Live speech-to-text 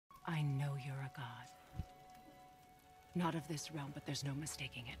Not of this realm, but there's no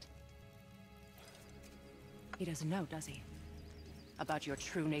mistaking it. He doesn't know, does he? About your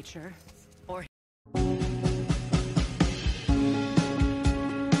true nature, or...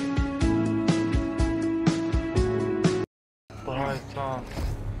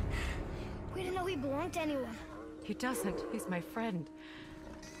 We didn't know he belonged to anyone. He doesn't. He's my friend.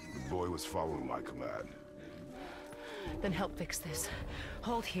 The boy was following my command. Then help fix this.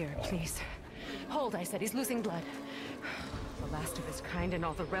 Hold here, please. Hold, I said. He's losing blood. The last of his kind in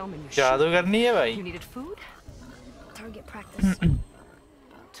all the realm, and you needed food? Target practice.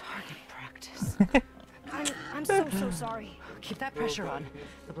 Target practice. I'm so sorry. Keep that pressure on.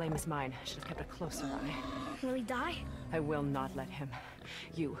 The blame is mine. I should have kept a closer eye. Will he die? I will not let him.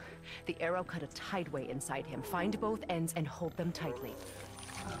 You. The arrow cut a tideway inside him. Find both ends and hold them tightly.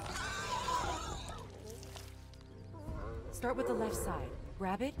 Start with the left side.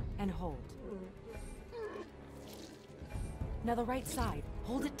 Grab it and hold. Now the right side.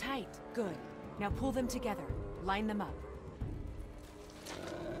 Hold it tight. Good. Now pull them together. Line them up.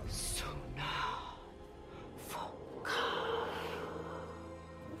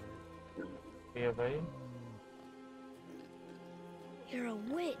 Yeah, bhai. You're a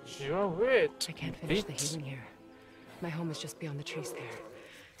witch. You're a witch. I can't finish the healing here. My home is just beyond the trees there.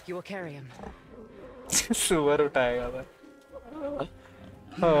 You will carry him. Suvar utayega bhai.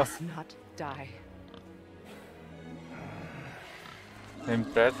 He must not die.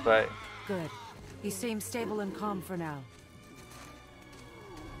 Impressed bhai. Good. He seems stable and calm for now.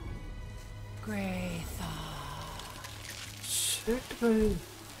 Great thought. Shit bhai.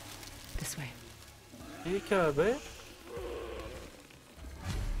 This way. ये क्या है बे?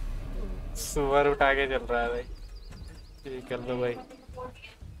 सुवर उठा के चल रहा है भाई। ये कर लो भाई।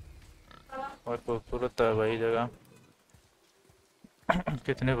 और खूबसूरत है भाई जगह।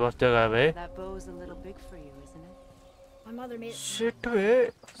 कितने बहुत जगह है भाई? That bow's a little big for you, isn't it? My mother made it. Shit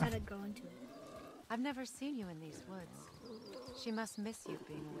bे. Said I'd grow into it. I've never seen you in these woods. She must miss you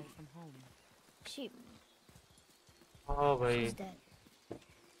being away from home. Oh भाई. She's dead.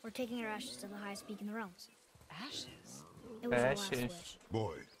 We're taking her ashes to the highest peak in the realms. Ashes? It was her last wish.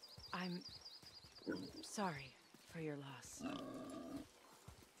 Boy. I'm sorry for your loss.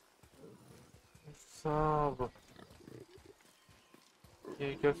 सब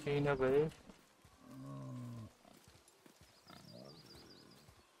ये क्या scene है भाई?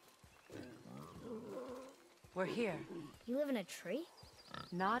 We're here. You live in a tree?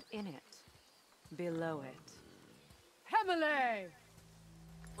 Not in it. Below it. Emily!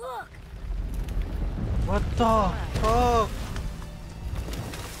 Look! What the fuck?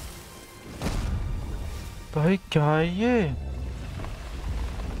 भाई क्या है ये?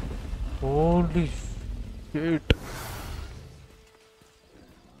 Holy shit!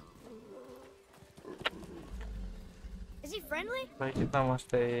 Is he friendly? भाई कितना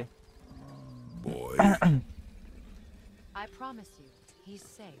मस्त है ये? Boy. I promise you, he's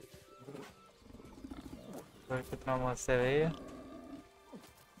safe. भाई कितना मस्त है भाई?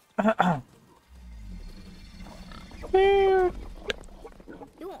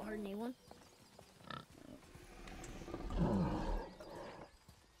 He won't hurt anyone.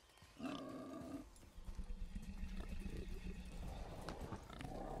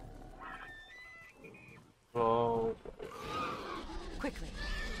 Whoa. Quickly.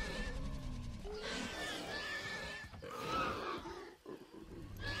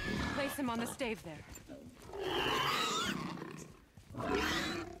 Place him on the stave there.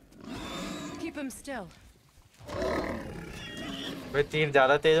 Keep him still. भाई तीर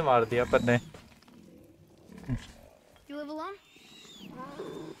ज़्यादा तेज मार दिया अपन ने. You live alone?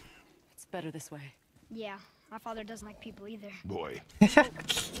 It's better this way. Yeah, my father doesn't like people either. Boy.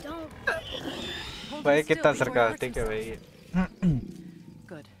 Don't. भाई कितना sarcastic है भाई ये.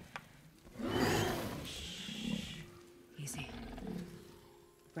 Good. Easy.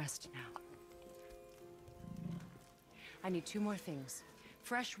 Rest now. I need 2 more things.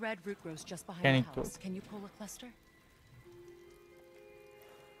 Fresh red root grows just behind the house. Can you pull a cluster?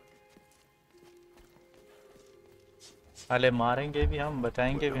 अरे मारेंगे भी हम,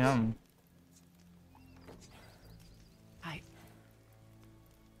 बचाएंगे भी हम. I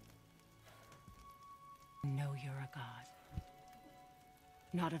know you're a god.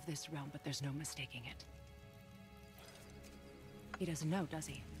 Not of this realm, but there's no mistaking it. He doesn't know, does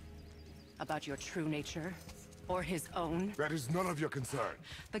he? About your true nature? Or his own? That is none of your concern.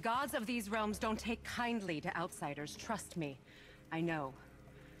 The gods of these realms don't take kindly to outsiders, trust me. I know.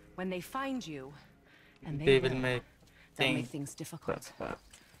 When they find you, and they will make things difficult.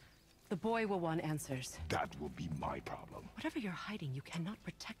 The boy will want answers. That will be my problem. Whatever you're hiding, you cannot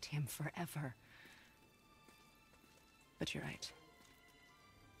protect him forever. But you're right.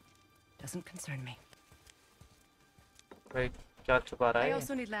 Doesn't concern me. Wait, क्या छुपा रहा I है?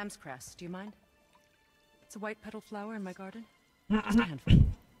 also need lamb's cress. Do you mind? It's a white petal flower in my garden. Just a handful.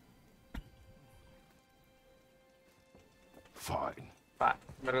 Fine.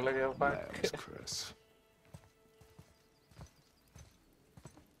 मेरे को लगा Lamb's cress.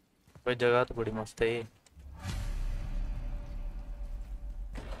 भाई जगह तो बड़ी मस्त है ये.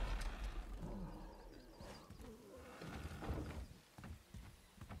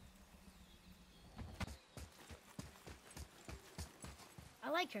 I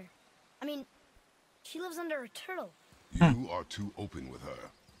like her. I mean, she lives under a turtle. You are too open with her.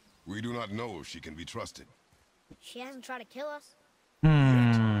 We do not know if she can be trusted. She hasn't tried to kill us.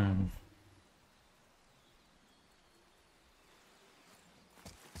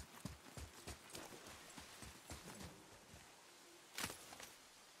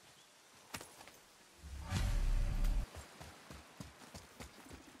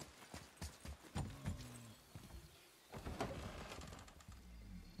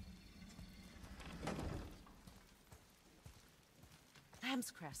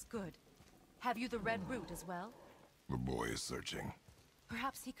 Lamb's cress, good. Have you the red root as well? The boy is searching.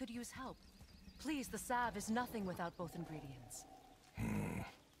 Perhaps he could use help. Please, the salve is nothing without both ingredients. Can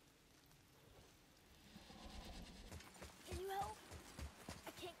you help?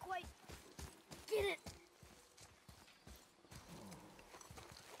 I can't quite get it.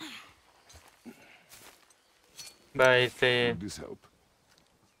 भाई से Would this help?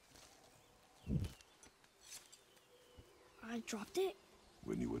 I dropped it?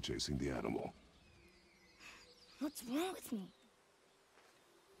 When you were chasing the animal. What's wrong with me?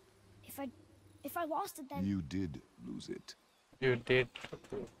 If I lost it, then... You did lose it. you did.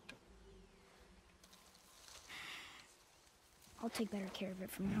 I'll take better care of it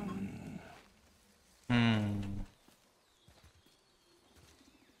from now on.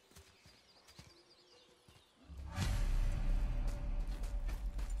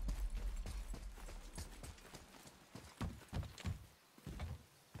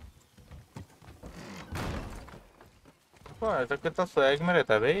 वाह ऐसा कितना swag में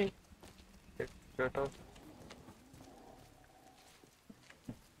रहता है भाई.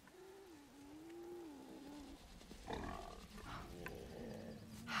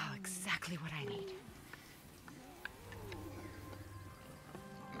 Oh, exactly what I need.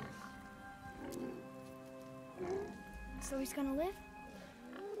 So he's gonna live?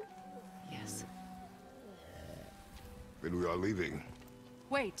 Yes. Then we are leaving.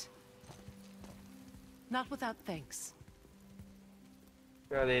 Wait. Not without thanks.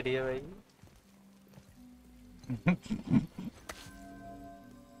 क्या दे रही है भाई?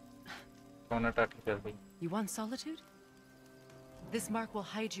 कौन अटैक कर दी? You want solitude? This mark will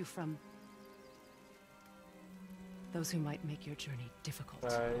hide you from those who might make your journey difficult.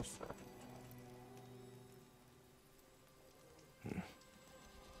 Guys.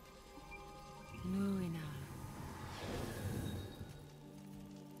 Luina.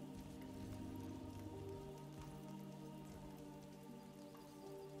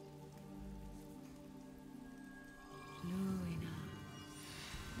 Luina.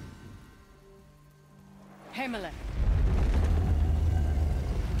 Hemele.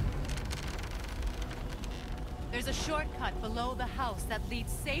 There's a shortcut below the house that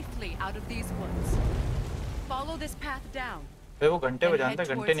leads safely out of these woods. Follow this path down. भाई वो घंटे then बजाते head हैं,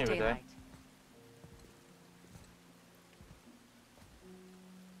 घंटे towards नहीं बजाए. daylight.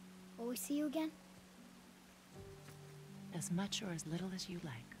 Will we see you again? As much or as little as you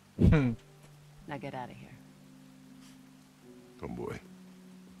like. Now get out of here. Come, boy.